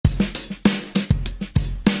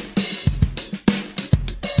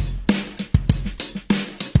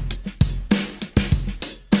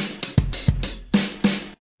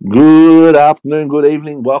Good afternoon, good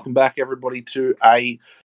evening. Welcome back, everybody, to a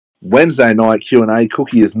Wednesday night Q&A.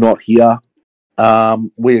 Cookie is not here.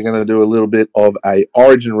 We're going to do a little bit of a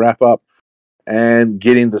Origin wrap-up and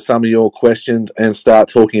get into some of your questions and start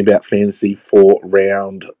talking about fantasy for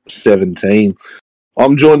round 17.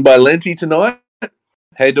 I'm joined by Lenti tonight.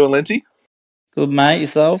 How you doing, Lenti? Good, mate.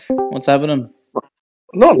 Yourself? What's happening?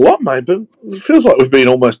 Not a lot, mate, but it feels like we've been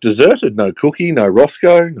almost deserted. No Cookie, no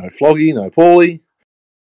Roscoe, no Floggy, no Paulie.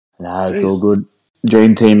 No, it's all good.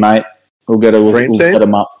 Dream team, mate. We'll set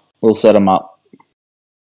them up. We'll set them up.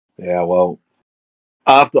 Yeah, well,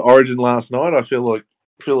 after Origin last night, I feel like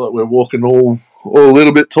we're walking all a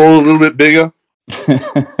little bit taller, a little bit bigger.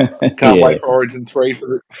 Can't wait for Origin 3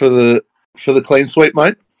 for the clean sweep,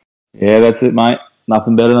 mate. Yeah, that's it, mate.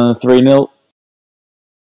 Nothing better than a 3-0.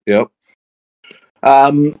 Yep.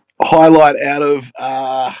 Highlight out of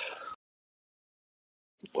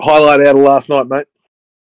last night, mate.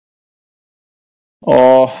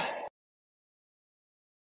 Oh,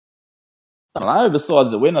 I don't know.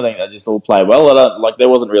 Besides the win, I think they just all play well. There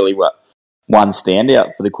wasn't really one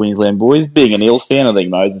standout for the Queensland boys. Being an Eels fan, I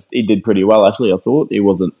think Moses he did pretty well. Actually, I thought he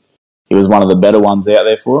was one of the better ones out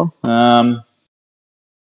there for him.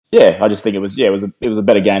 Yeah, I just think it was a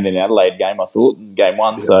better game than the Adelaide game. I thought in game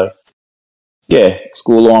one. Yeah. So yeah,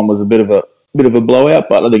 scoreline was a bit of a blowout,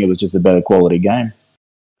 but I think it was just a better quality game.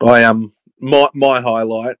 My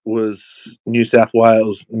highlight was New South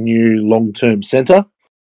Wales' new long-term centre.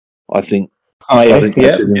 I think they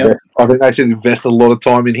should invest a lot of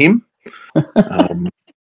time in him. And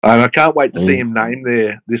I can't wait to see him named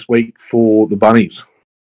there this week for the Bunnies.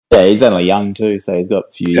 Yeah, he's only young too, so he's got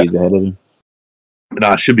a few years ahead of him.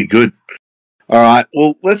 No, it should be good. All right,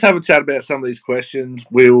 well, let's have a chat about some of these questions.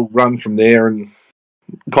 We'll run from there and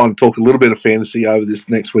kind of talk a little bit of fantasy over this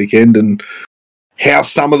next weekend and how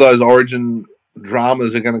some of those Origin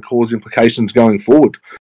dramas are going to cause implications going forward.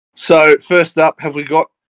 So, first up, we've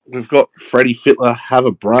got Freddie Fittler have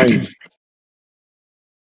a brain.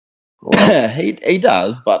 Well, he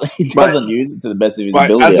does, but he doesn't use it to the best of his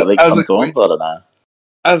ability. I think sometimes I don't know.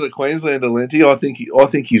 As a Queenslander, Lenti, I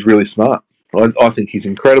think he's really smart. I think he's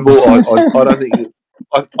incredible. I don't think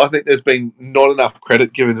I think there's been not enough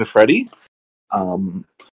credit given to Freddie.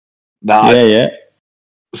 Yeah.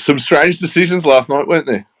 Some strange decisions last night, weren't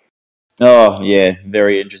there? Oh yeah,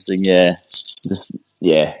 very interesting. Yeah,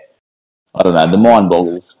 I don't know. The mind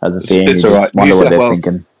boggles as a fan. You just wonder what they're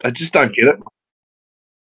thinking. I just don't get it.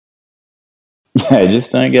 Yeah,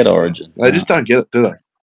 just don't get Origin. They just don't get it, do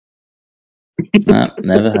they? No,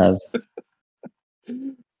 never have.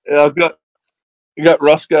 Yeah, I've got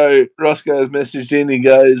Roscoe. Roscoe's messaged in. He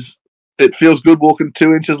goes, "It feels good walking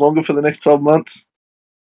 2 inches longer for the next 12 months."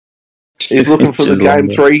 He's looking for the game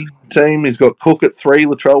 3 team. He's got Cook at 3,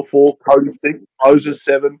 Latrell 4, Cody 6, Moses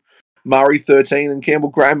 7, Murray 13, and Campbell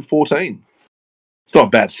Graham 14. It's not a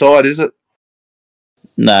bad side, is it?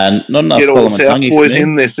 No, not enough. Get all the South boys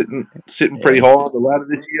in. They're sitting pretty high on the ladder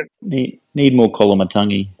this year. Need more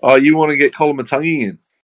Colomatungi. Oh, you want to get Colomatungi in?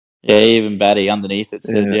 Yeah, even Batty underneath it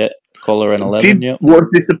says collar and 11. Was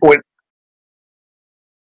disappointed.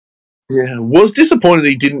 Yeah, was disappointed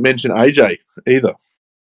he didn't mention AJ either.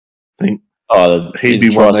 I think he'd be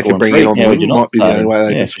one they could bring in on the wing. Might be the only way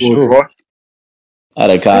they can score right.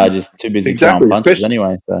 Adokar just too busy throwing punches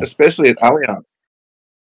anyway. So. Especially at Allianz.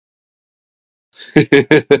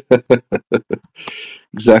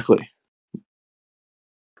 Exactly.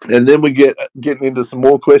 And then we getting into some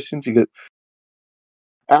more questions. You get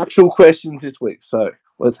actual questions this week. So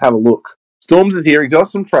let's have a look. Storms is here. He got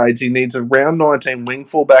some trades. He needs a round 19 wing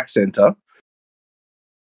fullback centre.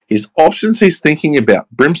 His options he's thinking about: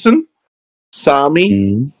 Brimson,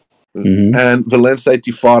 Sami, and Valence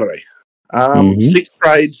Tifare. 6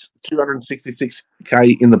 trades,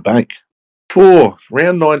 266k in the bank. For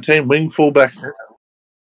round 19 wing fullback centre.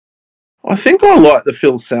 I think I like the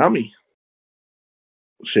Phil Sami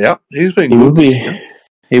shout. He's been good.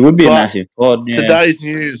 He would be a massive pod. Yeah. Today's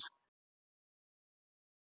news.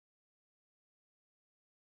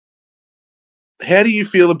 How do you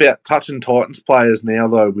feel about touching Titans players now,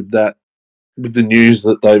 though, with the news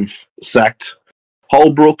that they've sacked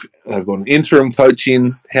Holbrook, they've got an interim coach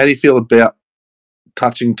in. How do you feel about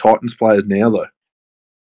touching Titans players now, though?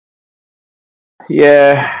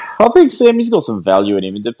 Yeah, I think Sammy's got some value in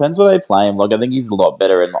him. It depends where they play him. I think he's a lot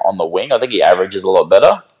better on the wing. I think he averages a lot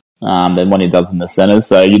better than when he does in the centre.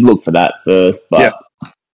 So you'd look for that first. But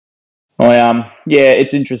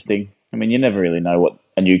it's interesting. I mean, you never really know what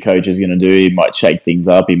a new coach is going to do. He might shake things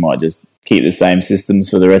up. He might just keep the same systems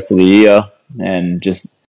for the rest of the year and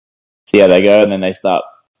just see how they go. And then they start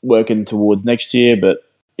working towards next year. But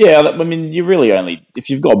Yeah, I mean, you really only if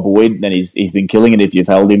you've got Boyd, then he's been killing it. If you've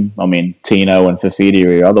held him, I mean, Tino and Fafita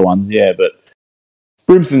are your other ones, yeah. But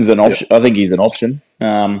Brimson's an Yeah. option. I think he's an option.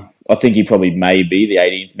 I think he probably may be the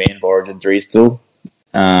 18th man for Origin 3 still.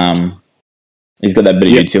 He's got that bit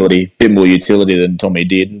of utility, bit more utility than Tommy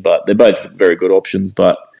did, but they're both very good options.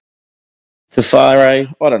 But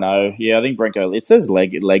Tafare, I don't know. Yeah, I think Brenko. It says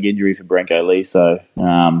leg injury for Brenko Lee, so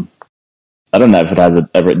I don't know if it has a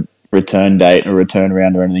return date or return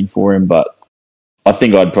round or anything for him. But I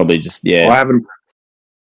think I'd probably just I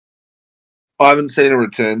haven't seen a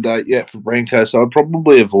return date yet for Branko, so I'd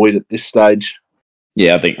probably avoid at this stage.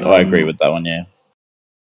 Yeah, I think I agree with that one. Yeah,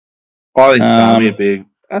 I think Sami big.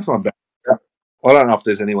 That's not bad. I don't know if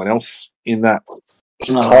there's anyone else in that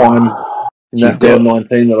time in that round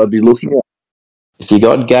 19 that I'd be looking at. If you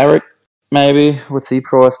got Garrick, maybe what's he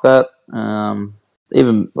priced at?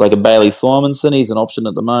 Even like a Bailey Simonson, he's an option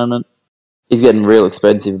at the moment. He's getting real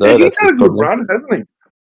expensive though. Yeah, he's That's had his a good problem. run, hasn't he?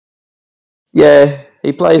 Yeah,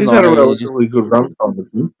 he plays He's had a 19. relatively good run,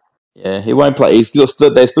 Simonson. Yeah, he won't play.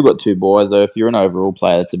 They still got two boys though. If you're an overall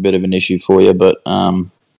player, that's a bit of an issue for you. But yeah,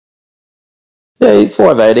 he's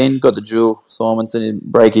 5'18", got the dual Simonson,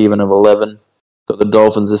 break even of 11. Got the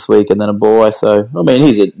Dolphins this week and then a boy. So I mean,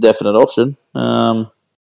 he's a definite option.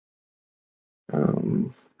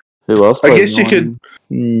 Who else? I guess you could.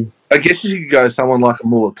 I guess you could go someone like a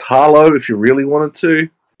Mulatalo if you really wanted to.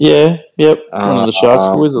 Yeah, yep. One of the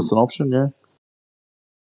Sharks boys. That's an option. Yeah.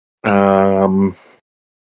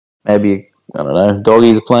 Maybe I don't know.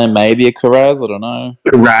 Doggies playing maybe a Carraz. I don't know.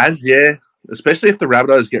 Carraz, yeah. Especially if the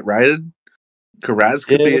Rabbitohs get raided, Carraz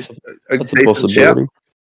could be a decent shout.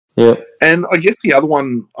 Yeah. And I guess the other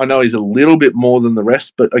one, I know he's a little bit more than the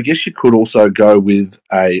rest, but I guess you could also go with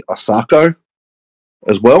a Osako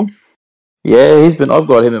as well. Yeah, he's been. I've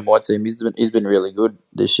got him in my team. He's been really good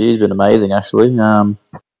this year. He's been amazing, actually. Me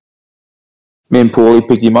and Paulie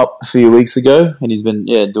picked him up a few weeks ago, and he's been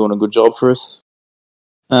doing a good job for us.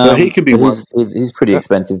 So he could be one. He's pretty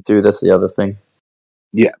expensive too. That's the other thing.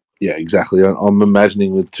 Yeah, exactly. I'm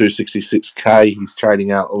imagining with 266k, he's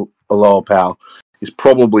trading out a lower power. He's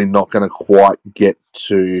probably not going to quite get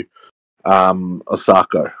to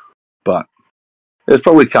Osako, but there's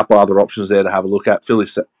probably a couple other options there to have a look at. Phil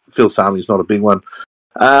Sami's not a big one.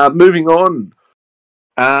 Moving on.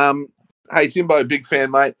 Hey Timbo, big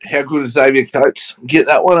fan, mate. How good is Xavier Coates? Get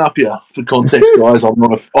that one up here for context, guys. I'm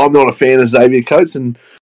not a fan of Xavier Coates and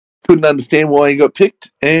couldn't understand why he got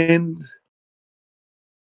picked, and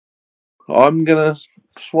I'm gonna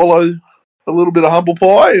swallow a little bit of humble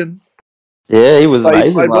pie and he was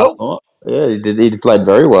amazing last night. Yeah, he did. He played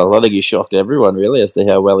very well. I think he shocked everyone really as to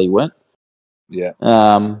how well he went. Yeah.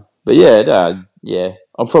 But I'm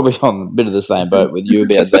probably on a bit of the same boat with you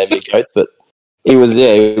about Xavier Coates, but he was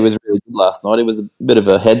really good last night. It was a bit of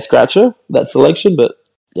a head scratcher, that selection, but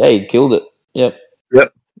yeah, he killed it. Yep.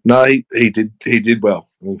 No, he did well.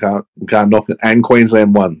 We can't knock it. And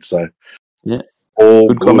Queensland won, so yeah. All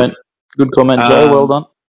good comment. Good comment, Joe. Well done.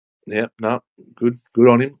 Yeah, no, good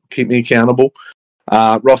on him. Keep me accountable.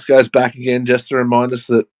 Roscoe's back again, just to remind us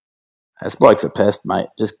that this bloke's a pest, mate.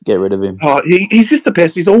 Just get rid of him. Oh, he's just a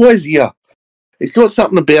pest. He's always here. He's got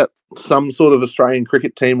something about some sort of Australian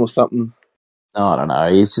cricket team or something. I don't know.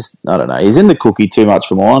 I don't know. He's in the cookie too much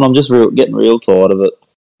for mine. I'm just getting real tired of it.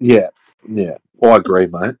 Yeah. I agree,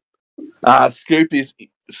 mate.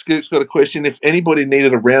 Scoop's got a question. If anybody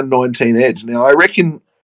needed a round 19 edge, now I reckon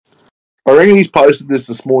he's posted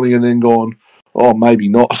this morning and then gone, oh, maybe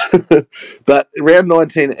not. But round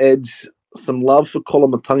 19 edge, some love for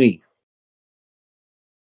Colomatungi.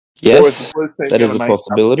 Yes, that is a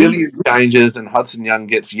possibility. Billion changes and Hudson Young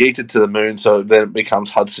gets yeeted to the moon, so then it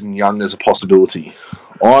becomes Hudson Young as a possibility.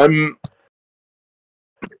 I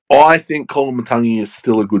think Colomatungi is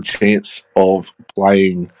still a good chance of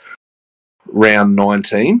playing round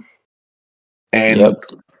 19. And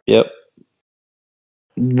yep.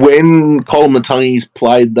 When Colomatungi's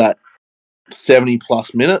played that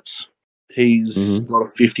 70-plus minutes, he's got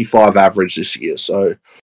a 55 average this year. So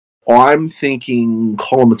I'm thinking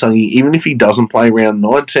Colomatungi, even if he doesn't play round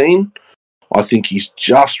 19, I think he's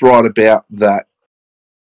just right about that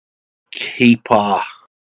keeper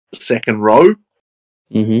second row.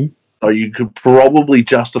 Mm-hmm. So you could probably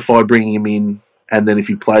justify bringing him in, and then if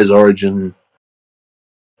he plays Origin,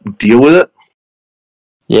 deal with it.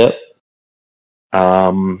 Yep.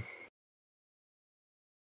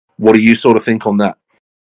 What do you sort of think on that?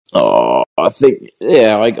 Oh, I think,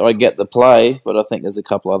 I get the play, but I think there's a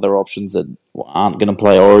couple other options that aren't going to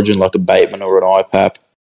play Origin, like a Bateman or an IPAP,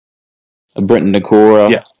 a Brenton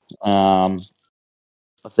Nakora. Yeah.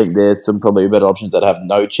 I think there's some probably better options that have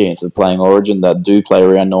no chance of playing Origin that do play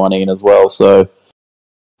around 19 as well. So,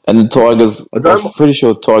 and the Tigers, I'm pretty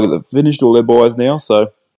sure Tigers have finished all their buys now.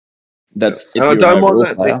 So that's if and you're an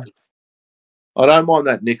overall player. I don't mind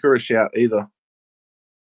that Nicker a shout either.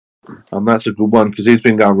 That's a good one because he's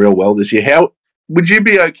been going real well this year. How would you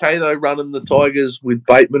be okay though running the Tigers with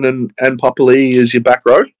Bateman and Papali as your back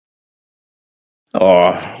row?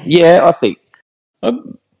 Oh, yeah, I think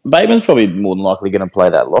Bateman's probably more than likely going to play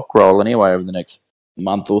that lock role anyway over the next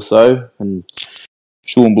month or so, and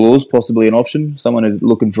Sean Blaw's possibly an option. Someone who's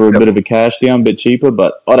looking for a bit of a cash down, a bit cheaper,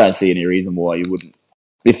 but I don't see any reason why you wouldn't.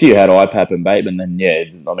 If you had IPAP and Bateman, then yeah,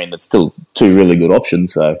 I mean, it's still two really good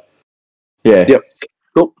options, so yeah. Yep.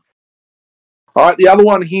 Cool. All right, the other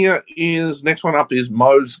one here is, next one up is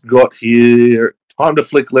Mo's got here, time to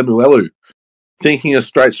flick Lemuelu. Thinking a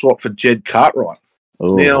straight swap for Jed Cartwright.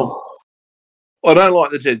 Ooh. Now, I don't like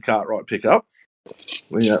the Jed Cartwright pickup. I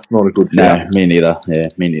mean, that's not a good shout. No, me neither. Yeah,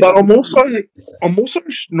 me neither. But I'm also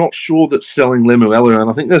not sure that selling Lemuelu, and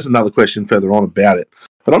I think there's another question further on about it,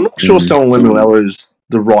 but I'm not sure selling Lemuelu is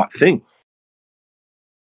the right thing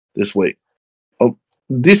this week.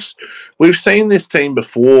 We've seen this team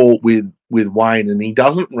before with Wayne, and he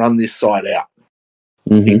doesn't run this side out.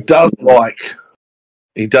 Mm-hmm. He does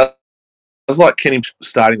like Kenny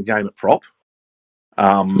starting the game at prop.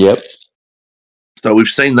 Yep. So we've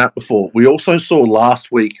seen that before. We also saw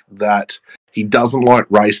last week that he doesn't like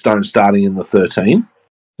Raystone starting in the 13.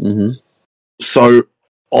 Mm-hmm. So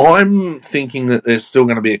I'm thinking that there's still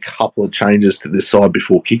going to be a couple of changes to this side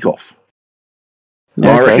before kickoff.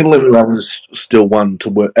 Yeah, I reckon Lemuelu is still one to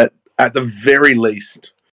work at the very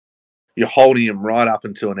least. You're holding him right up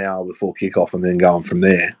until an hour before kickoff and then going from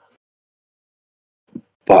there.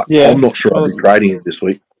 But I'm not sure I'll be trading him this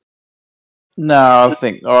week. No, I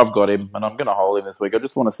think I've got him, and I'm going to hold him this week. I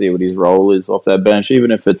just want to see what his role is off that bench,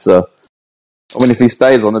 even if it's if he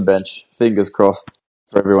stays on the bench, fingers crossed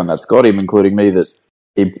for everyone that's got him, including me, that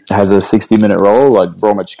he has a 60-minute role. Like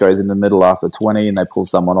Bromwich goes in the middle after 20, and they pull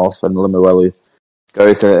someone off, and Lemuelu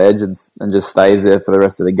goes to the edge and just stays there for the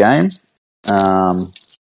rest of the game.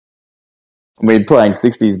 Playing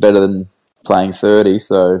 60 is better than playing 30,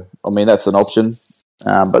 so that's an option.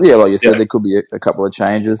 But yeah, like you said, there could be a couple of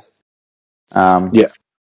changes.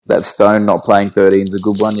 That Stone not playing 13 is a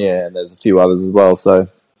good one. Yeah, and there's a few others as well. So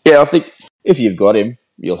yeah, I think if you've got him,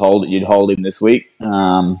 you'd hold him this week.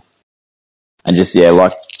 And just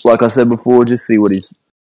like I said before, just see what if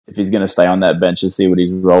he's going to stay on that bench, just see what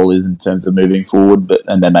his role is in terms of moving forward,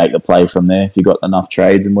 and then make the play from there if you've got enough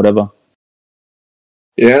trades and whatever.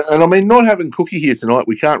 Yeah, and not having Cookie here tonight,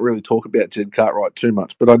 we can't really talk about Jed Cartwright too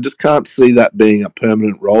much, but I just can't see that being a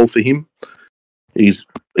permanent role for him. He's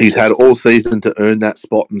had all season to earn that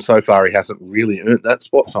spot, and so far he hasn't really earned that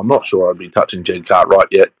spot, so I'm not sure I'd be touching Jed Cartwright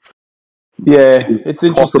yet. Yeah, it's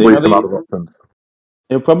interesting.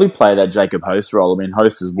 He'll probably play that Jacob Host role.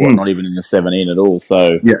 Host is not even in the 17 at all,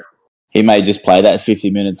 so he may just play that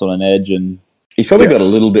 50 minutes on an edge, and he's probably got a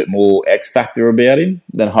little bit more X factor about him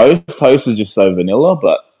than Host. Host is just so vanilla,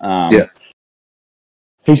 but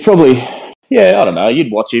he's probably... Yeah, I don't know.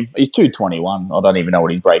 You'd watch him. He's 221. I don't even know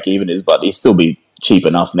what his break even is, but he'll still be cheap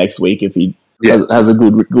enough next week if he has a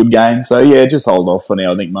good game. So yeah, just hold off for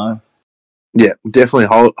now, I think, Mo. Yeah, definitely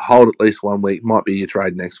hold at least 1 week. Might be your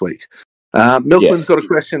trade next week. Milkman's got a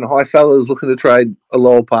question. Hi, fellas, looking to trade a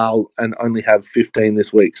Lowell Pal and only have 15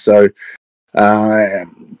 this week. So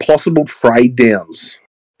possible trade downs.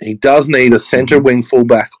 He does need a centre wing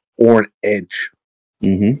fullback or an edge.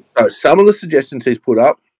 Mm-hmm. So some of the suggestions he's put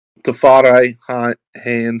up: Tafare,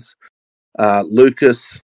 Hands,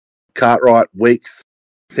 Lucas, Cartwright, Weeks,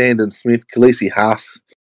 Sandon Smith, Khaleesi Haas,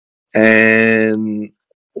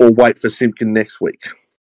 or wait for Simpkin next week.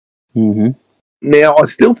 Mm-hmm. Now, I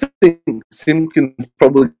still think Simpkin's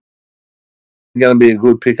probably going to be a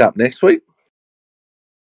good pickup next week.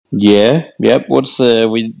 Yeah, yep.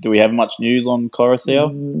 Do we have much news on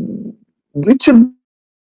Coruscant? Which of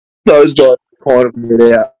those guys kind of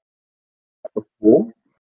get out before?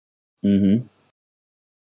 Mm-hmm.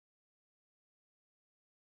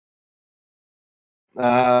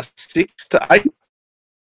 6 to 8.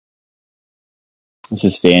 It's a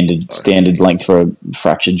standard length for a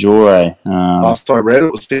fractured jaw, eh? Last I read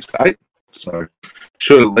it was 6 to 8, so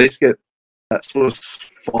should at least get that sort of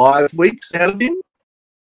 5 weeks out of him.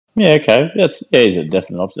 Yeah, okay. He's a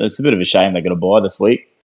definite option. It's a bit of a shame they're going to buy this week.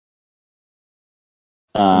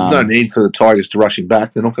 There's no need for the Tigers to rush him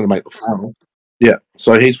back. They're not going to make the final. Yeah,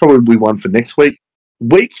 so he's probably one for next week.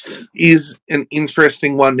 Weeks is an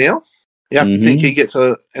interesting one now. You have to think he gets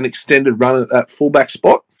an extended run at that fullback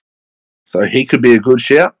spot. So he could be a good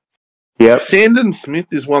shout. Yep. Sandon Smith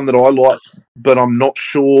is one that I like, but I'm not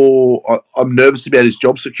sure. I'm nervous about his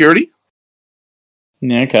job security.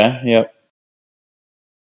 Yeah, okay. Yep.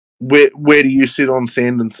 Where do you sit on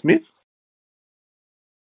Sandon Smith?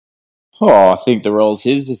 Oh, I think the role's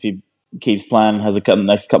his if he keeps playing, has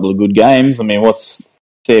next couple of good games. I mean, what's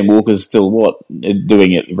Sam Walker's still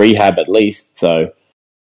doing it rehab at least. So,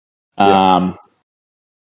 and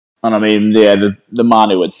I mean, yeah, the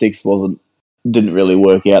Manu at 6 didn't really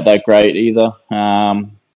work out that great either.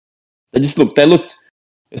 They looked,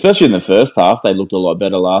 especially in the first half, they looked a lot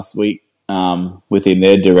better last week. With him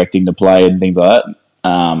there directing the play and things like that.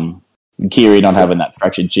 Kiri not having that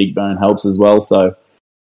fractured cheekbone helps as well. So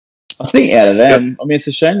I think out of them, I mean, it's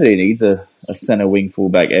a shame that he needs a centre wing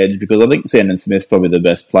fullback edge because I think Sandon Smith's probably the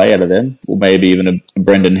best play out of them, or maybe even a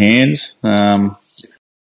Brendan Hands.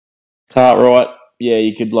 Cartwright, yeah,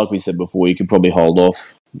 you could, like we said before, you could probably hold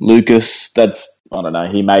off. Lucas, I don't know,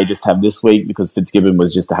 he may just have this week because Fitzgibbon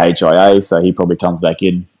was just a HIA, so he probably comes back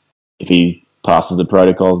in if he passes the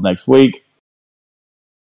protocols next week.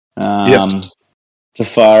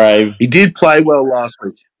 Tafare. He did play well last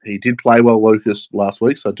week. He did play well, Lucas, last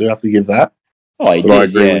week, so I do have to give that. Oh, he but did, I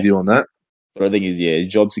agree with you on that. But I think his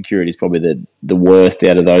job security is probably the worst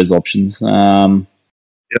out of those options. Yeah,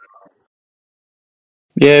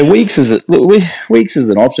 Weeks is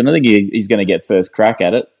an option. I think he's going to get first crack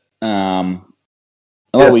at it.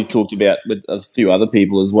 Like we've talked about with a few other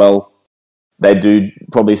people as well, they do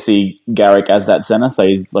probably see Garrick as that centre, so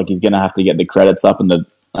he's going to have to get the credits up and the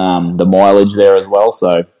mileage there as well.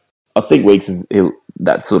 So I think Weeks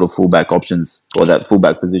that sort of fullback options or that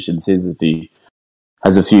fullback position's his if he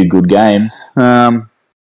has a few good games. But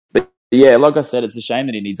yeah, like I said, it's a shame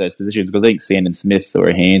that he needs those positions because I think Sandon Smith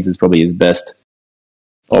or Hands is probably his best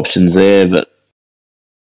options there. But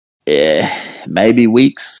yeah, maybe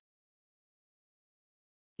Weeks.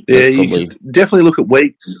 Yeah, you could definitely look at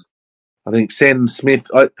Weeks. I think Sandon Smith.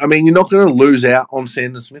 I mean, you're not going to lose out on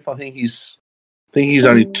Sandon Smith. I think he's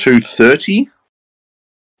only 230.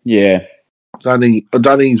 Yeah, I don't think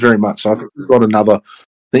he's very much. I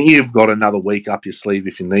think you've got another week up your sleeve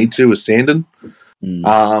if you need to with Sandon.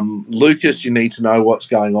 Lucas, you need to know what's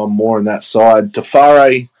going on more on that side.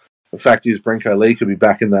 Tafare, the fact is Brenko Lee could be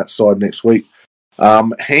back in that side next week.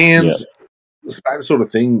 Hands, the same sort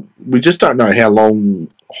of thing. We just don't know how long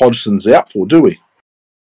Hodgson's out for, do we?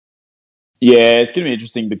 Yeah, it's going to be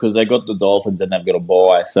interesting because they got the Dolphins and they've got a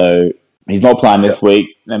bye, so he's not playing this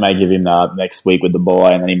week. They may give him next week with the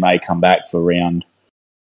bye, and then he may come back for round.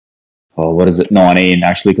 19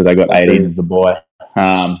 actually, because they got 18 as the bye.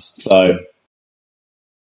 So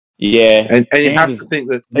yeah, and you have to think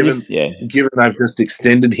that given they've just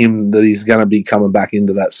extended him, that he's going to be coming back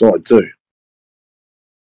into that side too.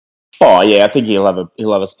 Oh yeah, I think he'll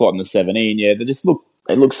have a spot in the 17. Yeah,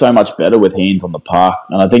 they look so much better with Hands on the park,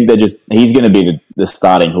 and I think he's going to be the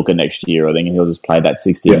starting hooker next year. I think, and he'll just play that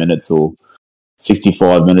 60 minutes or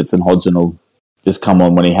 65 minutes, and Hodgson will just come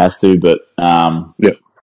on when he has to. But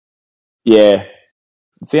yeah,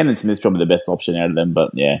 Sandon Smith's probably the best option out of them.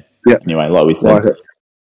 But anyway, like we said.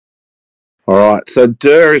 All right, so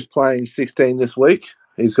Durr is playing 16 this week.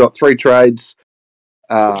 He's got 3 trades.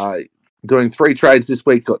 Doing 3 trades this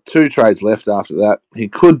week, got 2 trades left after that. He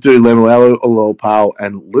could do Lemuelu, Olopal,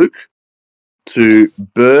 and Luke to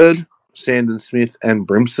Bird, Sandon Smith, and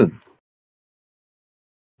Brimson.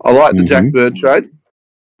 I like the Jack Bird trade.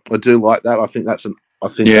 I do like that. I think that's a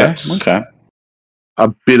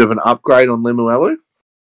bit of an upgrade on Lemuelu.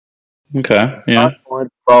 Okay, yeah.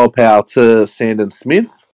 Olopal to Sandon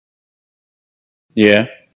Smith. Yeah.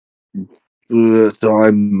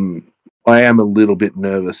 I am a little bit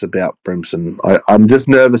nervous about Brimson. I'm just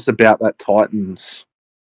nervous about that Titans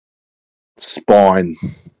spine.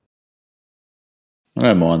 I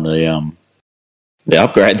don't mind the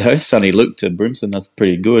upgrade though. Sonny Luke to Brimson, that's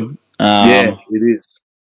pretty good. Yeah, it is.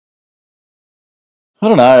 I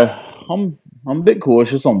don't know. I'm a bit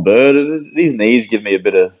cautious on Bird. These knees give me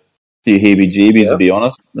a few heebie-jeebies, to be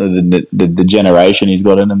honest. The generation he's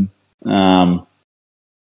got in him.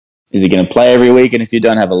 Is he going to play every week? And if you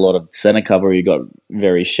don't have a lot of centre cover, you've got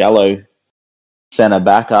very shallow centre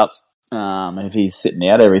backup. And if he's sitting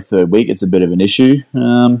out every third week, it's a bit of an issue.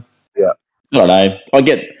 I don't know. I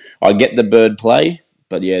get the Bird play,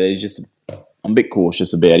 but yeah, I'm a bit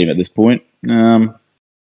cautious about him at this point.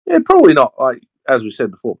 Probably not. Like as we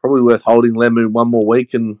said before, probably worth holding Lemu one more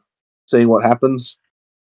week and seeing what happens.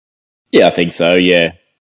 Yeah, I think so. Yeah.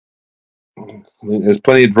 I think there's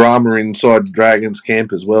plenty of drama inside the Dragons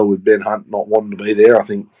camp as well, with Ben Hunt not wanting to be there, I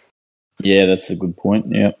think. Yeah, that's a good point,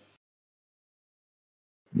 yeah.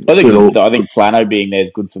 I think Flano being there is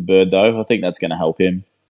good for Bird, though. I think that's going to help him.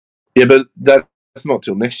 Yeah, but that's not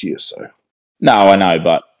till next year, so. No, I know,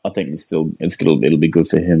 but I think it'll be good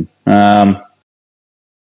for him.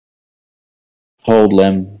 Hold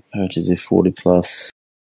Lem purchase if 40 plus.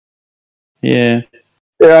 Yeah.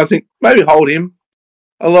 Yeah, I think maybe hold him.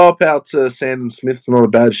 A low out to Sandon Smith's not a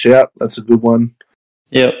bad shout. That's a good one.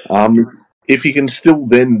 Yep. If you can still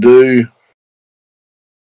then do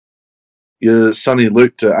your Sonny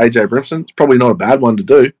Luke to AJ Brimson, it's probably not a bad one to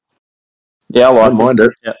do. Yeah, I I don't like it. mind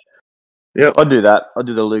it. Yep. Yep. I'd do that. I'd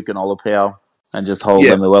do the Luke and Olapau and just hold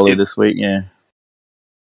Yeah. Lemuelu this week. Yeah.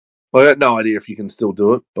 Well, I got no idea if you can still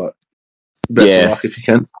do it, but best of Yeah. luck if you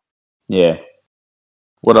can. Yeah.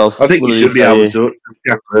 What else? I think What you did he should be able say? to do it.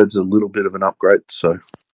 Jack Bird's a little bit of an upgrade, so.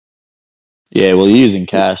 Yeah, well, you're using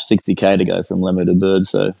cash, 60K to go from Lemo to Bird,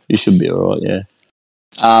 so you should be all right,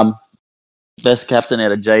 yeah. Best captain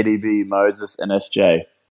out of JDB, Moses, and SJ.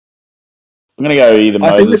 I'm going to go either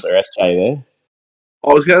I think Moses it's. or SJ there.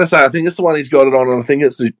 I was going to say I think it's the one he's got it on, and I think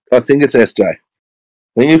it's SJ. I think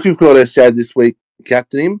if you've got SJ this week,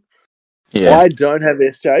 captain him. Yeah. I don't have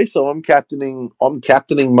SJ, so I'm captaining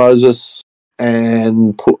Moses,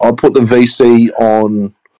 and I'll put the VC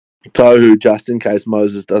on Tohu just in case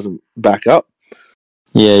Moses doesn't back up.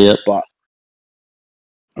 Yeah, yep. But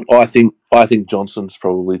I think Johnson's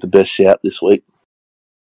probably the best shout this week.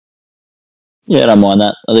 Yeah, I don't mind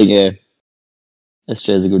that. I think, yeah,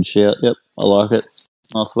 SJ's a good shout. Yep, I like it.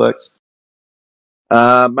 Nice work.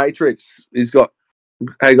 Matrix, he's got.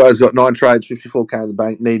 Hey guys, got 9 trades, 54K in the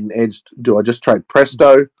bank. Need an edge. Do I just trade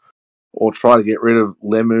Presto or try to get rid of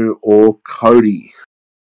Lemu or Cody?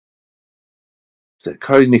 Is that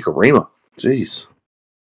Cody Nicarima? Jeez.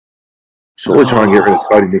 Surely try and get rid of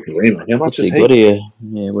Cody Nicarima. How much What's is he he? got here?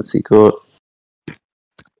 Yeah, what's he got?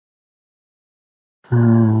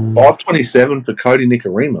 527 for Cody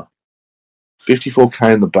Nicarima.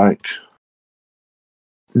 54K in the bank.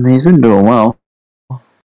 He's been doing well.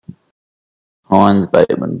 Hines,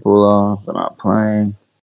 Bateman, Buller, they're not playing.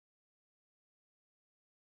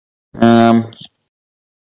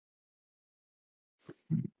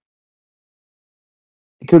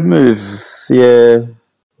 He could move, yeah.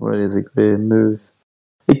 What is he could move?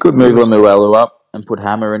 He could move Lemuelu up and put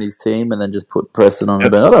Hammer in his team, and then just put Preston on the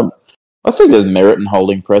Yep. bench. I think there's merit in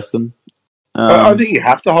holding Preston. I think you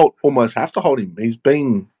almost have to hold him. He's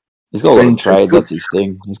been He's got a lot of too trades. good. That's his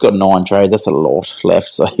thing. He's got 9 trades. That's a lot left,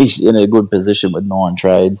 so he's in a good position with 9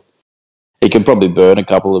 trades. He could probably burn a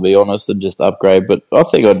couple, to be honest, and just upgrade. But I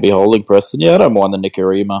think I'd be holding Preston. Yeah, I don't mind the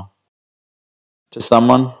Nicarima to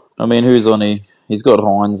someone. I mean, who's on he? He's got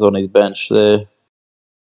Hines on his bench there.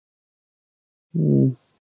 Man,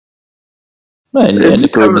 yeah, Just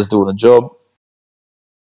Nicarima's doing a job.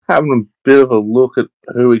 having a bit of a look at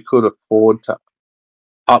who we could afford to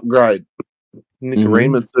upgrade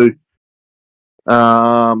Nicarima to.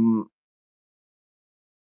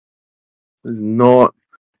 Not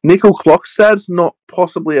Nickel Clockstad's not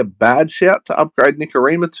possibly a bad shout to upgrade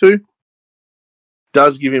Nicarima to.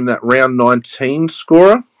 Does give him that round 19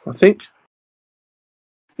 scorer, I think.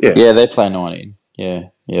 Yeah. Yeah, they play 19. Yeah,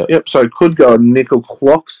 yep. Yep, so could go Nickel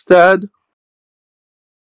Clockstad.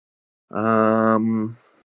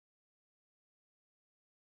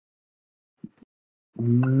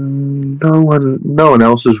 No one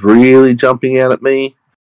else is really jumping out at me.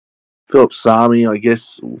 Philip Sami, I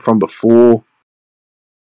guess, from before.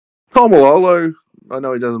 Tomalolo, I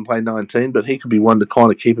know he doesn't play 19, but he could be one to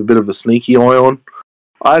kind of keep a bit of a sneaky eye on.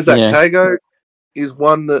 Isaac Yeah. Tago is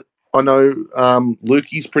one that I know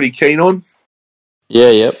Lukey's pretty keen on.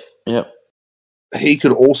 Yeah, yep. He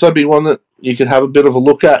could also be one that you could have a bit of a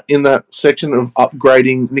look at in that section of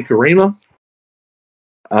upgrading Nicarima.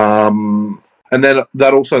 And then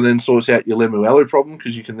that also then sorts out your Lemuelu problem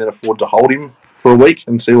because you can then afford to hold him for a week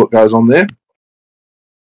and see what goes on there.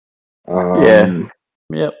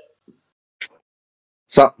 Yep.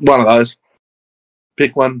 So one of those.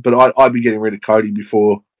 Pick one, but I'd be getting rid of Cody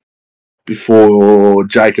before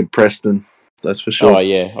Jacob Preston. That's for sure. Oh,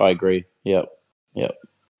 yeah, I agree. Yep.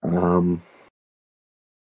 Um,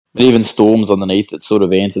 But even Storms underneath that sort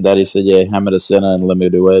of answered that. He said, yeah, Hammer to centre and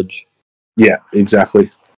Lemu to edge. yeah, exactly.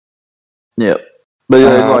 Yep. But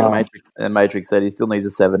yeah, like Matrix said, he still needs a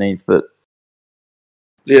 17th, but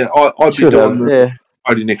yeah, I'd be doing the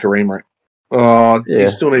Cody Nicarima. He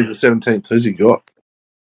still needs the 17th. Who's he got?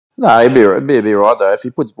 No, it'd be right though. If he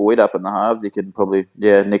puts Boyd up in the halves, he can probably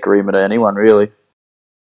Nicarima to anyone really.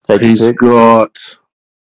 He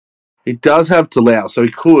does have Talau, so he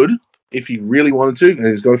could, if he really wanted to, and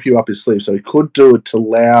he's got a few up his sleeve, so he could do it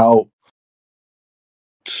Talau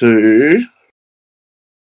to.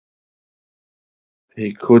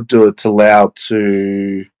 He could do it Talau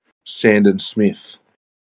to Sandon Smith.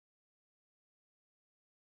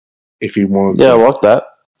 if he wanted Yeah, I to. like that.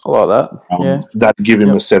 I like that. Yeah. That'd give him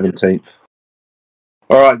Yep. a 17th.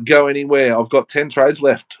 All right, go anywhere. I've got 10 trades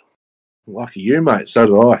left. Lucky you, mate. So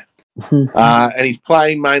did I. And he's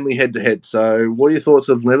playing mainly head-to-head. So what are your thoughts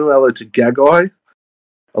of Lemuelu to Gagai?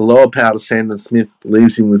 A lower power to Sandon Smith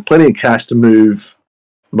leaves him with plenty of cash to move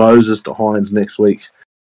Moses to Hines next week,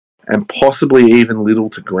 and possibly even Little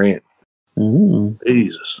to Grant.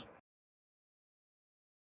 Jesus.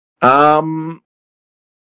 I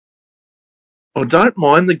don't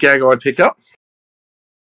mind the Gagai pickup.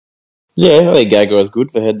 Yeah, I think Gaga is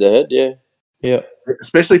good for head-to-head, yeah. Yeah.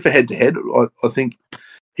 Especially for head-to-head. I think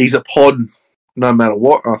he's a pod no matter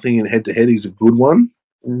what. I think in head-to-head he's a good one.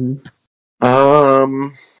 A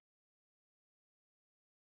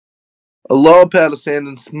lower power to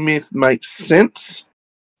Sandon Smith makes sense.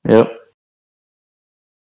 Yep.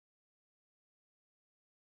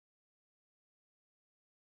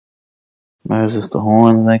 Moses to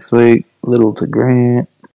Hines next week. Little to Grant.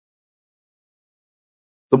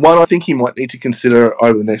 The one I think he might need to consider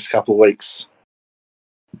over the next couple of weeks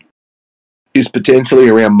is potentially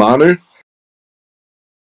around Manu.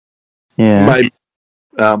 Yeah. Maybe,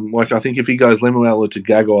 I think if he goes Lemuelu to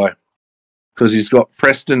Gagai, because he's got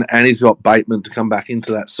Preston and he's got Bateman to come back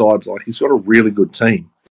into that side, like he's got a really good team.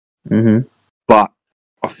 But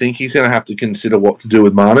I think he's going to have to consider what to do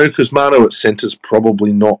with Manu, because Manu at centre's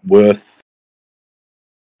probably not worth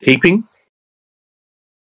keeping.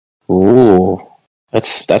 Ooh,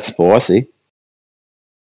 that's spicy.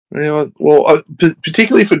 Yeah, well,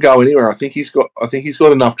 particularly for go anywhere, I think he's got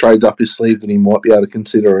enough trades up his sleeve that he might be able to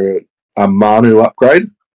consider a Manu upgrade.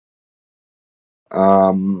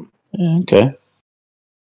 Okay.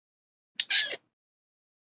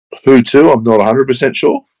 Who to? I'm not 100%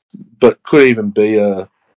 sure, but could even be a.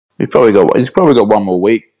 He's probably got one more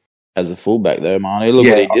week as a fullback though, man. Look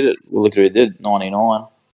what he did. Look what he did. 99.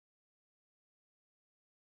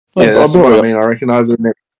 Yeah, that's what I mean. I reckon over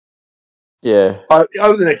the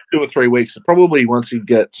next 2 or 3 weeks, probably once he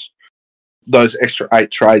gets those extra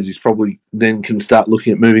 8 trades, he's probably then can start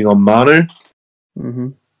looking at moving on Manu.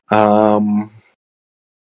 But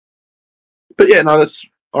yeah, no,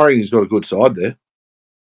 I reckon he's got a good side there.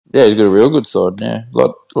 Yeah, he's got a real good side. Yeah,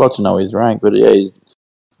 lot to know his rank, but yeah, he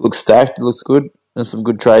looks stacked. He looks good. There's some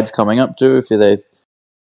good trades coming up too if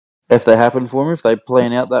they happen for him, if they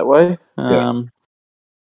plan out that way.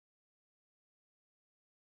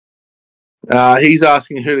 He's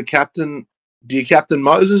asking who to captain. Do you captain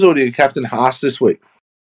Moses or do you captain Haas this week?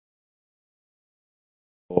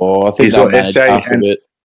 Oh, I think they'll manage Haas a bit.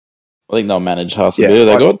 I think they'll manage Haas a bit.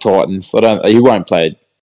 They got Titans. He won't play.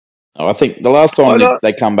 I think the last time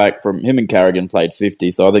they come back from him and Carrigan played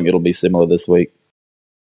 50, so I think it'll be similar this week.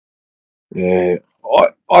 Yeah,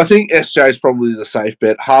 I think SJ is probably the safe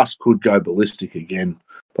bet. Haas could go ballistic again,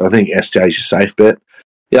 but I think SJ is a safe bet.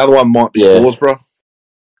 The other one might be Horsburgh.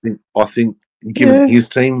 I think given his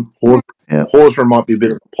team, Horsburgh might be a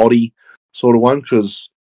bit of a potty sort of one, because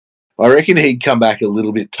I reckon he'd come back a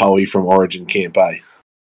little bit toey from Origin Camp A.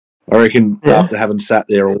 I reckon after having sat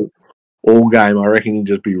there all game, I reckon he'd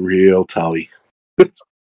just be real toey.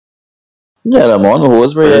 Yeah, I don't mind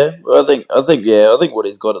Horsburgh. Yeah, I think what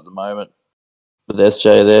he's got at the moment with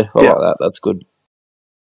SJ there, I like that. That's good.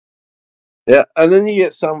 Yeah, and then you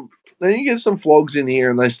get some flogs in here,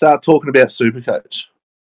 and they start talking about Supercoach.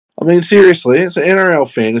 I mean, seriously, it's an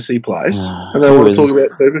NRL fantasy place, and they want to talk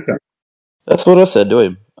about Supercoach. That's what I said to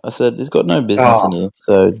him. I said he's got no business in here.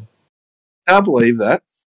 So can't believe that.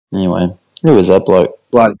 Anyway, who was that bloke?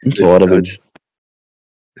 Bloody I'm tired of him.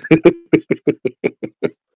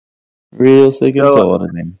 Real sick and tired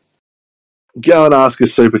of him. Go and ask a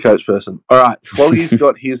Supercoach person. All right, Floggy's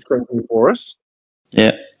got his thinking for us.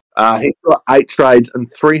 Yeah. He's got 8 trades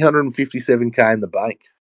and 357k in the bank.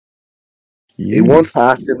 Yeah. He wants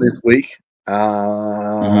Harston this week,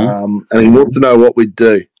 and he wants to know what we'd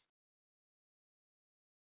do.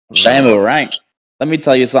 Shame of a rank. Let me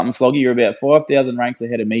tell you something, Floggy. You're about 5,000 ranks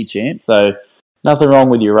ahead of me, champ. So nothing wrong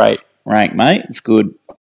with your rank, mate. It's good.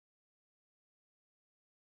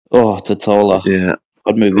 Oh, Totola. Yeah.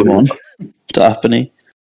 I'd move him on. Tarpany.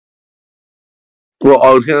 Well,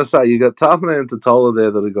 I was going to say, you got Tarpany and Totola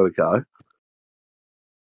there that have got to go.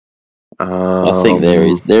 I think there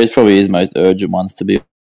is probably his most urgent ones to be.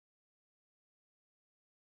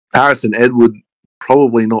 Harrison Edward,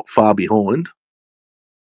 probably not far behind.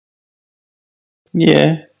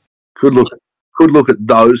 Yeah. Could look at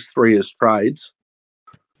those 3 as trades.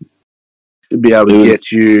 Should be able to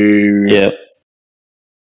get you. Yeah.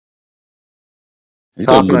 He's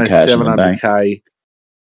got good cash 700k.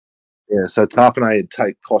 Yeah, so Tarpany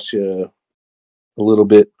would cost you a little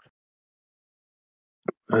bit.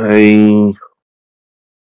 a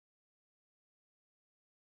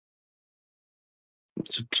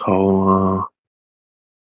Totola.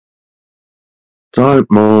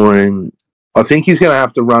 Don't mind. I think he's going to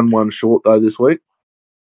have to run one short though this week.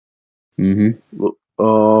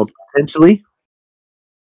 Potentially.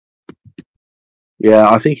 Yeah,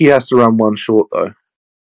 I think he has to run one short though.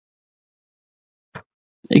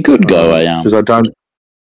 He could go because I don't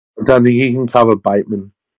think he can cover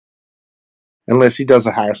Bateman unless he does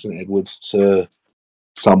a Harrison Edwards to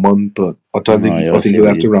someone. But I don't think. I think he'll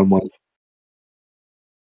have to run one.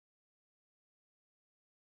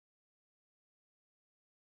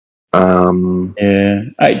 Yeah,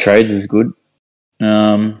 8 trades is good.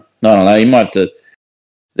 I don't know. He might have to.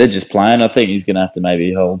 They're just playing. I think he's going to have to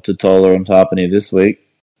maybe hold Totola and Tarpany this week.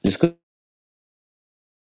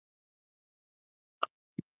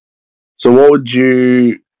 So what would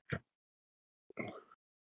you?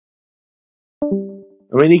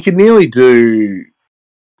 I mean, he could nearly do.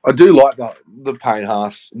 I do like the Payne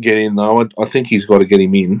Haas get in though. I think he's got to get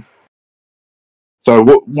him in. So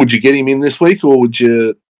what would you get him in this week, or would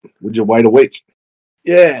you wait a week?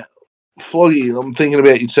 Yeah, Floggy. I'm thinking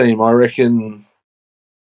about your team. I reckon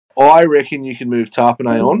you can move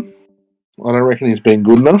Tarpanay on. I don't reckon he's been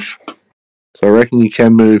good enough. So I reckon you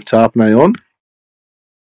can move Tarpanay on.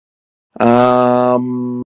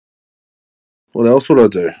 What else would I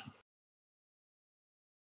do?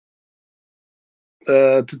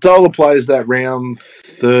 Totola plays that round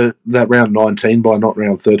 19 by not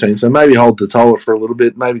round 13. So maybe hold Totola for a little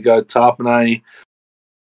bit. Maybe go Tarpanay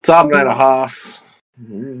to Haas.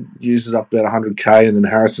 Uses up about 100k, and then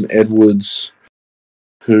Harrison Edwards,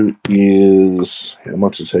 who is how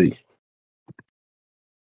much is he?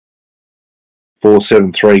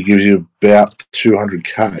 473 gives you about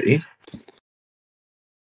 200k.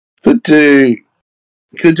 Could do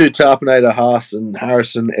Tarpanay to Haas and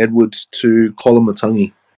Harrison Edwards to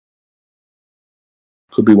Kolamatangi.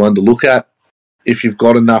 Could be one to look at. If you've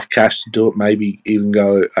got enough cash to do it, maybe even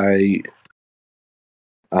go maybe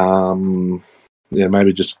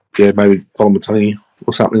Kolamatangi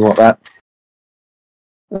or something like that.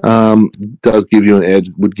 Does give you an edge,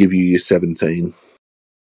 would give you your 17.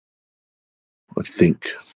 I think.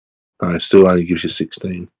 No, still only gives you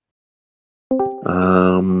 16.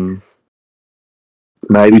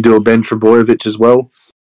 Maybe do a Ben Trebojevic as well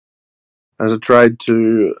as a trade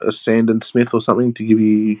to a Sandon Smith or something to give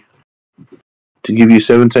you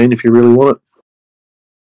 17 if you really want it.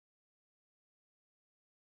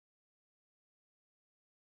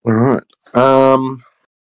 All right.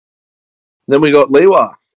 Then we got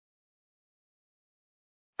Lewa.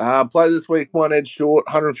 Play this week, one edge short,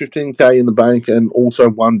 115k in the bank, and also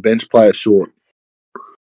one bench player short.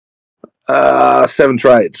 7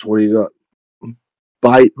 trades. What do you got?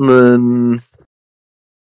 Bateman,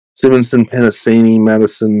 Simonson, Penasini,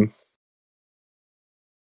 Madison,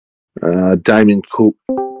 Damien Cook,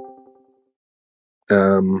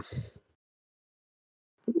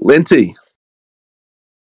 Lenti.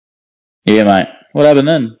 Yeah, mate. What happened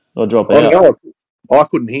then? I'll drop out. I don't know. I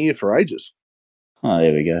couldn't hear you for ages. Oh,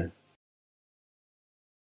 there we go.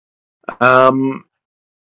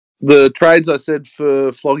 The trades I said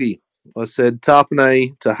for Floggy, I said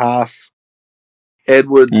Tarpanay to Haas,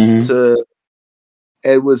 Edwards to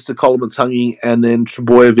Kolamatangi, and then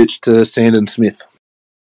Trebojevic to Sandon Smith.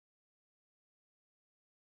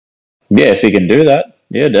 Yeah, if he can do that.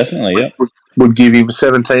 Yeah, definitely, yeah. Would give you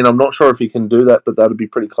 17. I'm not sure if he can do that, but that would be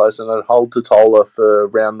pretty close. And I'd hold Totola for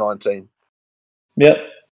round 19. Yep.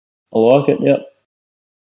 I like it, yep.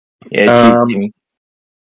 Yeah, cheers, Timmy.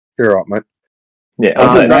 You're right, mate. Yeah,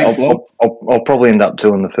 I'll probably end up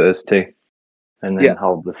doing the first 2, and then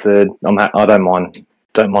hold the third. I don't mind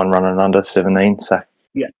running under 17. So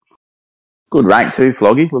yeah, good rank too.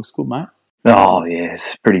 Floggy looks good, mate. Oh yeah,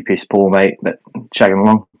 it's pretty piss poor, mate. But chugging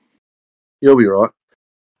along. You'll be right.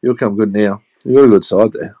 You'll come good now. You've got a good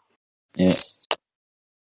side there. Yeah.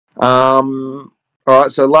 All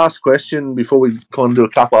right. So last question before we kind of do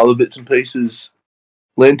a couple other bits and pieces.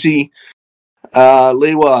 Lenti,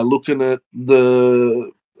 Lewa looking at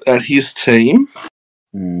his team.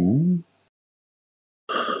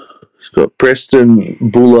 He's got Preston,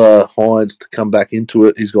 Buller, Hines to come back into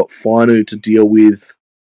it. He's got Fainu to deal with.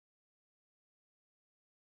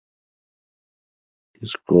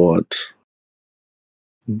 He's got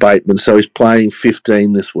Bateman, so he's playing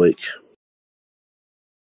 15 this week.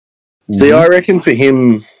 See, I reckon for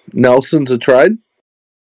him, Nelson's a trade.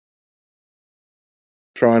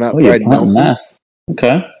 Try and upgrade Nelson. Mass.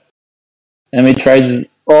 Okay. How many trades?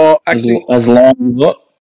 Actually, as long as what?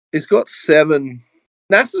 He's got 7.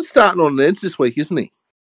 Nasser's starting on an edge this week, isn't he?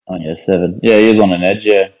 Oh, yeah, 7. Yeah, he is on an edge,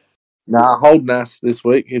 yeah. Nah, hold Nass this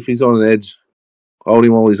week if he's on an edge. Hold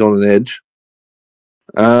him while he's on an edge.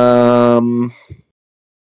 115k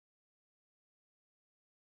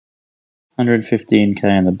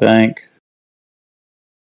in the bank.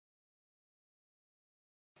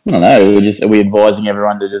 I don't know. Are we advising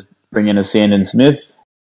everyone to just bring in a Sandon Smith?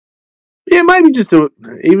 Yeah, maybe just do it.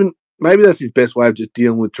 Even maybe that's his best way of just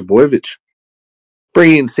dealing with Trebojevic.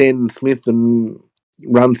 Bring in Sandon Smith and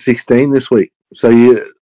run 16 this week. So you're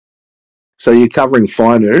covering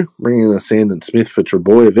Finu, bring in a Sandon Smith for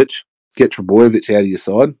Trebojevic. Get Trebojevic out of your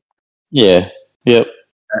side. Yeah. Yep.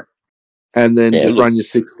 And then just run your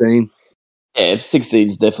 16. Yeah, 16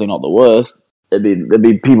 is definitely not the worst. There'd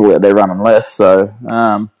be people out there running less. So,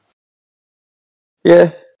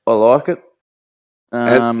 yeah, I like it.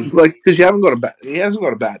 And because he hasn't got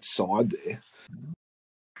a bad side there.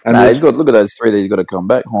 And he's got, look at those 3 that he's got to come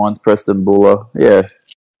back. Hines, Preston, Buller. Yeah.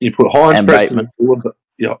 You put Hines, and Preston, Bateman. Buller,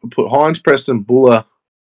 you put Hines, Preston, Buller,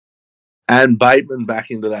 and Bateman back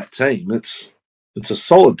into that team. It's a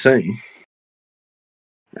solid team.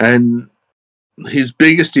 And his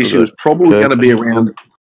biggest issue is probably going to be around.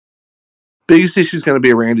 Biggest issue is going to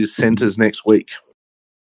be around his centres next week.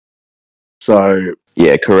 So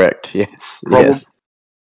yeah, correct. Yes,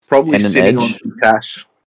 probably sitting on some cash.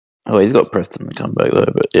 Oh, he's got Preston to come back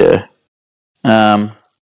though, but yeah.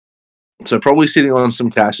 So probably sitting on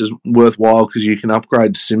some cash is worthwhile because you can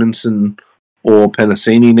upgrade Simonson or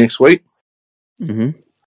Penasini next week. Mm-hmm.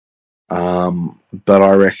 But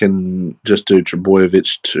I reckon just do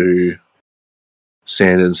Trebojevic to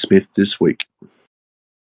Sandon Smith this week.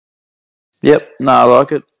 Yep, no, I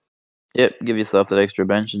like it. Yep, give yourself that extra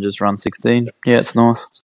bench and just run 16. Yeah, it's nice.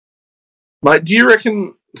 Mate, do you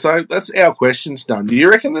reckon... So that's our questions done. Do you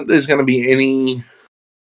reckon that there's going to be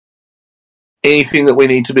anything that we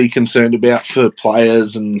need to be concerned about for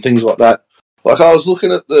players and things like that? Like I was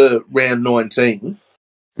looking at the round 19.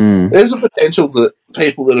 There's a potential that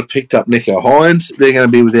people that have picked up Nico Hines, they're going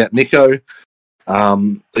to be without Nico.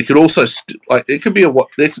 It could also it could be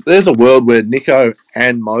there's a world where Nico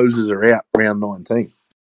and Moses are out round 19.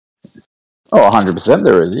 Oh, 100%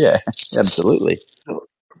 there is. Yeah, absolutely.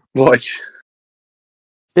 Like,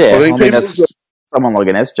 yeah, I mean that's someone like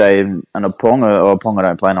an SJ and a Ponga, or Ponga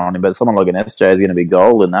don't play on him, but someone like an SJ is going to be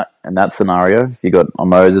gold in that scenario. If you got a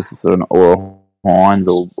Moses or Hines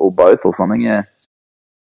or both or something, yeah.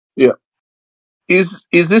 Yeah. Is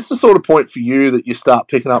this the sort of point for you that you start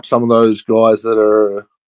picking up some of those guys that are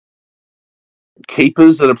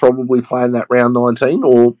keepers that are probably playing that round 19,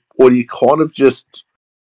 or do you kind of just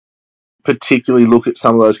particularly look at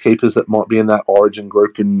some of those keepers that might be in that Origin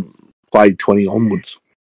group and played 20 onwards?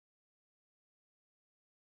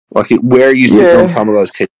 Like, where are you sitting on some of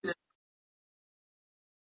those keepers?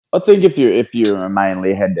 I think if you're a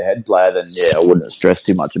mainly head-to-head player, then yeah, I wouldn't stress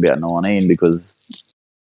too much about 19 because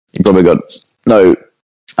you probably got no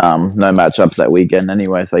matchups that weekend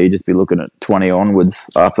anyway, so you'd just be looking at 20 onwards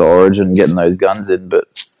after Origin, getting those guns in. But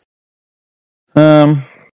yeah,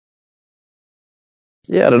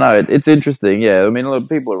 I don't know. It's interesting. Yeah, I mean, look,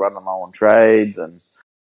 people are running low on trades, and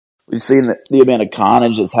we've seen the amount of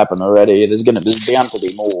carnage that's happened already. There's bound to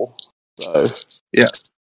be more. So yeah.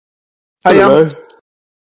 Hey,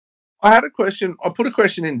 I had a question. I put a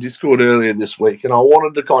question in Discord earlier this week, and I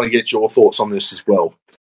wanted to kind of get your thoughts on this as well.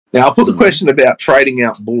 Now, I put the question about trading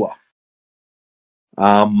out Buller.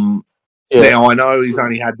 Now, I know he's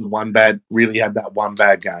only had that one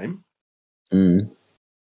bad game.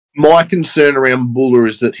 My concern around Buller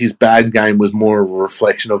is that his bad game was more of a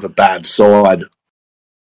reflection of a bad side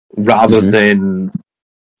rather than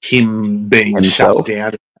him being shut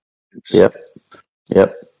down. Yep.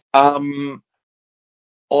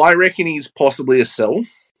 I reckon he's possibly a sell.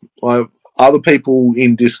 Other people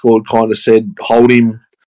in Discord kind of said hold him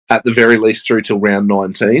at the very least through till round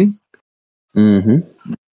 19.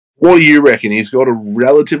 What do you reckon? He's got a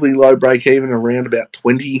relatively low break even around about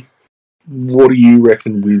 20. What do you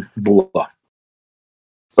reckon with Buller?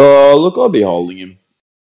 Look, I'd be holding him.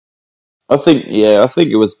 I think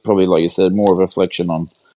it was probably, like you said, more of a reflection on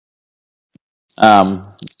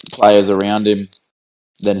players around him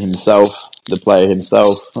than himself, the player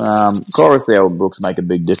himself. Coruscant and Brooks make a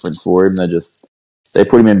big difference for him. They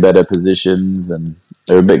put him in better positions, and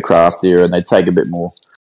they're a bit craftier, and they take a bit more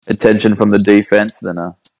attention from the defense than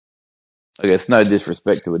I guess, no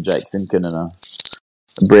disrespect to a Jake Simkin and a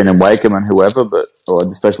Brendan Wakeham and whoever, or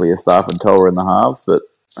especially a Staff and Toller in the halves, but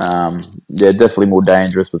they're definitely more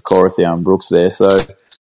dangerous with Coruscant and Brooks there. So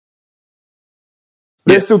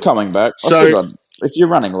they're still coming back. If you're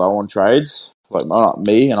running low on trades, like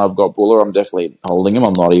me, and I've got Buller, I'm definitely holding him.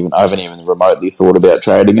 I haven't even remotely thought about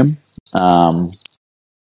trading him.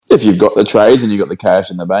 If you've got the trades and you've got the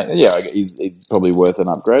cash in the bank, yeah, he's probably worth an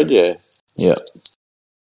upgrade. Yeah, yeah.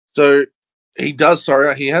 So he does.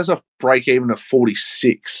 Sorry, he has a break even of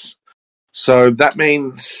 46. So that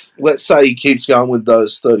means, let's say he keeps going with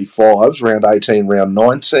those 35s, round 18, round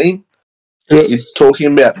 19. You're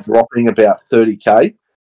talking about dropping about 30k.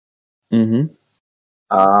 Mm-hmm.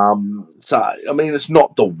 So, I mean, it's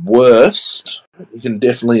not the worst. You can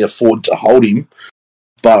definitely afford to hold him.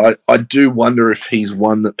 But I do wonder if he's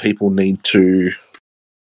one that people need to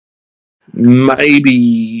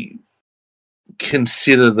maybe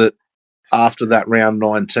consider that after that round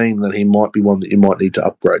 19 that he might be one that you might need to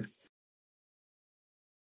upgrade.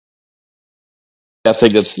 I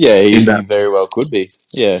think he very well could be.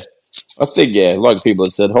 Yeah. I think, like people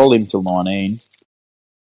have said, hold him till 19.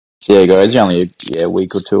 So, yeah, guys, he's only a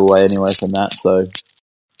week or two away anyway from that. So,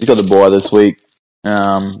 he's got the bye this week.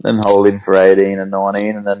 Then hold him for 18 and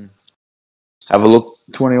 19, and then have a look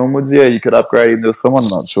 20 onwards. Yeah, you could upgrade him to someone, I'm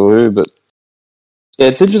not sure who, but yeah,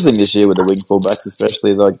 it's interesting this year with the wing fullbacks,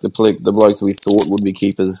 especially like the blokes we thought would be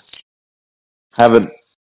keepers haven't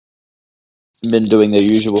been doing their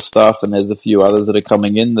usual stuff, and there's a few others that are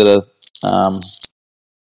coming in that are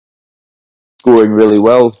scoring really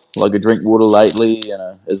well, like a Drinkwater lately, and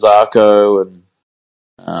a Izako, and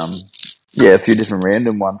a few different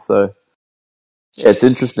random ones. So yeah, it's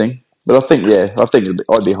interesting. But I think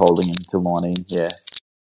I'd be holding him till 19. Yeah.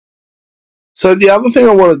 So the other thing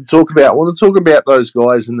I want to talk about those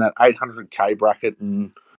guys in that 800k bracket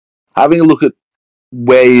and having a look at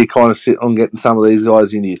where you kind of sit on getting some of these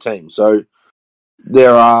guys into your team. So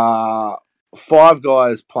there are 5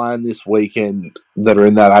 guys playing this weekend that are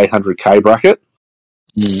in that 800k bracket.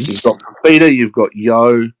 Mm-hmm. You've got Fafita, you've got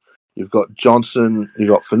Yo, you've got Johnson, you've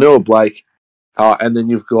got Fanua Blake, and then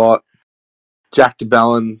you've got Jack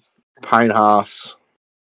DeBellin, Payne Haas,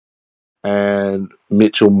 and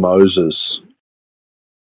Mitchell Moses.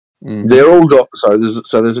 Mm-hmm. They're all got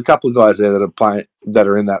there's a couple of guys there that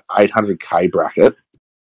are in that 800k bracket.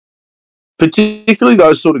 Particularly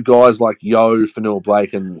those sort of guys like Yo, Fanua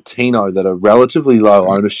Blake, and Tino that are relatively low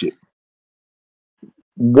ownership.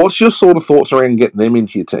 What's your sort of thoughts around getting them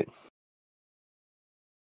into your team?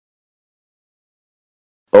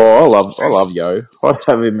 Oh, I love Yo. I'd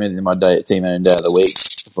have him in my team and day of the week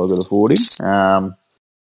if I could afford him.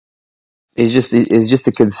 He's just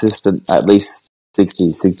a consistent at least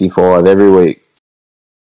 60, 65 every week.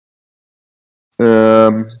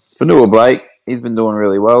 Fanua Blake, he's been doing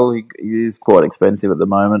really well. He is quite expensive at the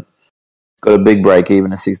moment. Got a big break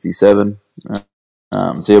even at 67.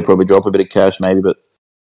 So he'll probably drop a bit of cash maybe, but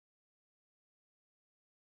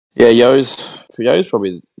yeah, Yo's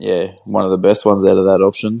probably one of the best ones out of that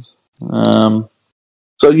options.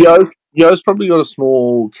 So Yo's probably got a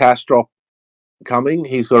small cash drop coming.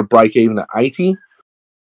 He's got a break even at 80.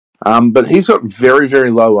 But he's got very,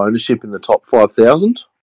 very low ownership in the top 5,000.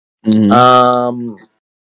 Mm-hmm.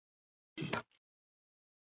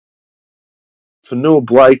 For Noah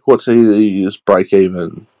Blake, what's his break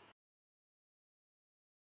even?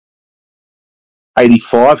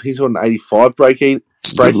 85. He's got an 85 break even.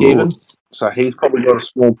 So he's probably got a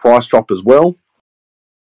small price drop as well.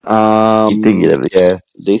 You think you'd have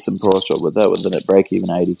decent price drop with that, with the net break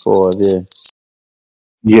even 85,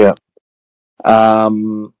 yeah.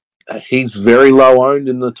 He's very low owned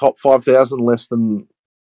in the top 5,000,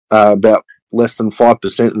 about less than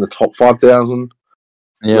 5% in the top 5,000,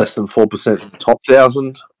 less than 4% in the top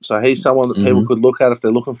 1,000. So he's someone that people could look at if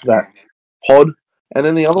they're looking for that pod. And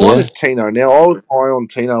then the other one is Tino. Now, I was high on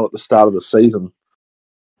Tino at the start of the season.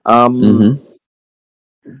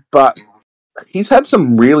 But he's had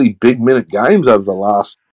some really big minute games over the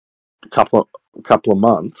last couple of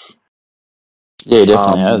months. Yeah, he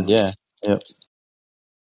definitely has, yeah. Yep.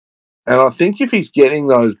 And I think if he's getting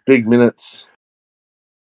those big minutes,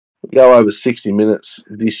 go over 60 minutes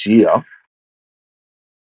this year,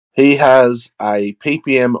 he has a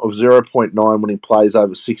PPM of 0.9 when he plays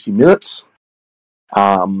over 60 minutes,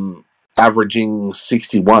 averaging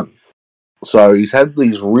 61. So he's had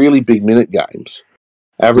these really big minute games,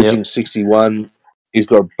 averaging 61. He's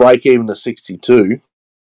got a break even to 62.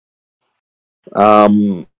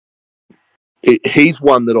 He's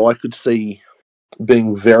one that I could see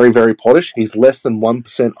being very, very polished. He's less than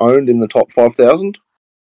 1% owned in the top 5,000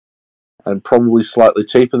 and probably slightly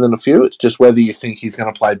cheaper than a few. It's just whether you think he's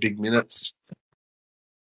going to play big minutes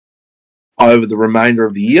over the remainder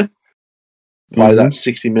of the year, play that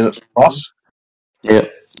 60 minutes plus. Yeah.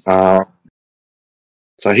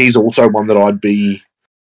 So he's also one that I'd be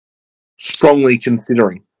strongly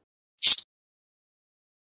considering.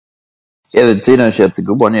 Yeah, the Tino shout's a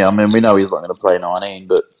good one. Yeah, I mean, we know he's not going to play 19,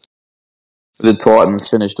 but the Titans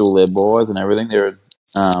finished all their buys and everything. They're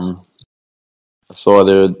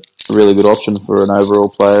they're a really good option for an overall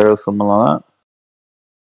player or something like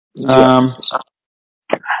that.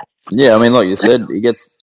 Yeah, I mean, like you said,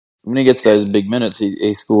 when he gets those big minutes,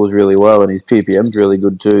 he scores really well, and his PPM's really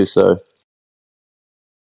good too. So,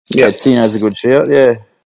 yeah, Tino's a good shout. Yeah,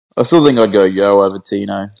 I still think I'd go Yo over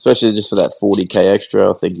Tino, especially just for that 40k extra.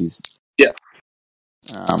 I think he's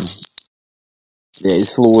um,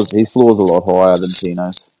 his floor's a lot higher than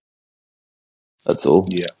Tino's. That's all.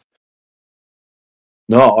 Yeah.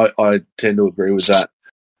 No, I tend to agree with that.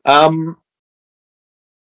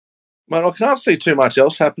 Mate, I can't see too much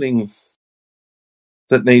else happening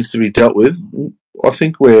that needs to be dealt with. I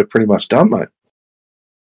think we're pretty much done, mate.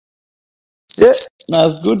 Yeah, no,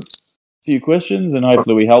 it's good. A few questions, and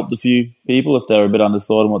hopefully we helped a few people if they were a bit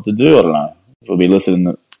undecided on what to do. I don't know. We'll be listening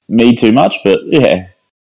to me too much, but yeah,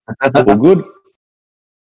 all good.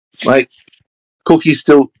 Mate, Cookie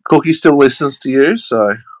still listens to you,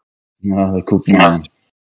 so No, the Cookie man.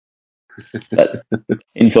 That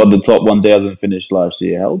inside the top 1,000 finished last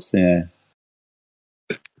year helps. Yeah.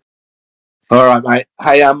 All right, mate.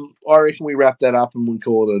 Hey, I reckon we wrap that up and we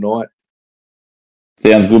call it a night.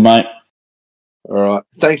 Sounds good, mate. All right.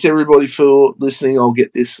 Thanks everybody for listening. I'll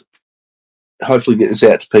hopefully get this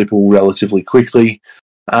out to people relatively quickly.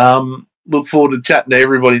 Look forward to chatting to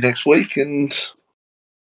everybody next week, and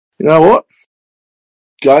you know what?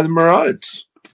 Go the Maroons.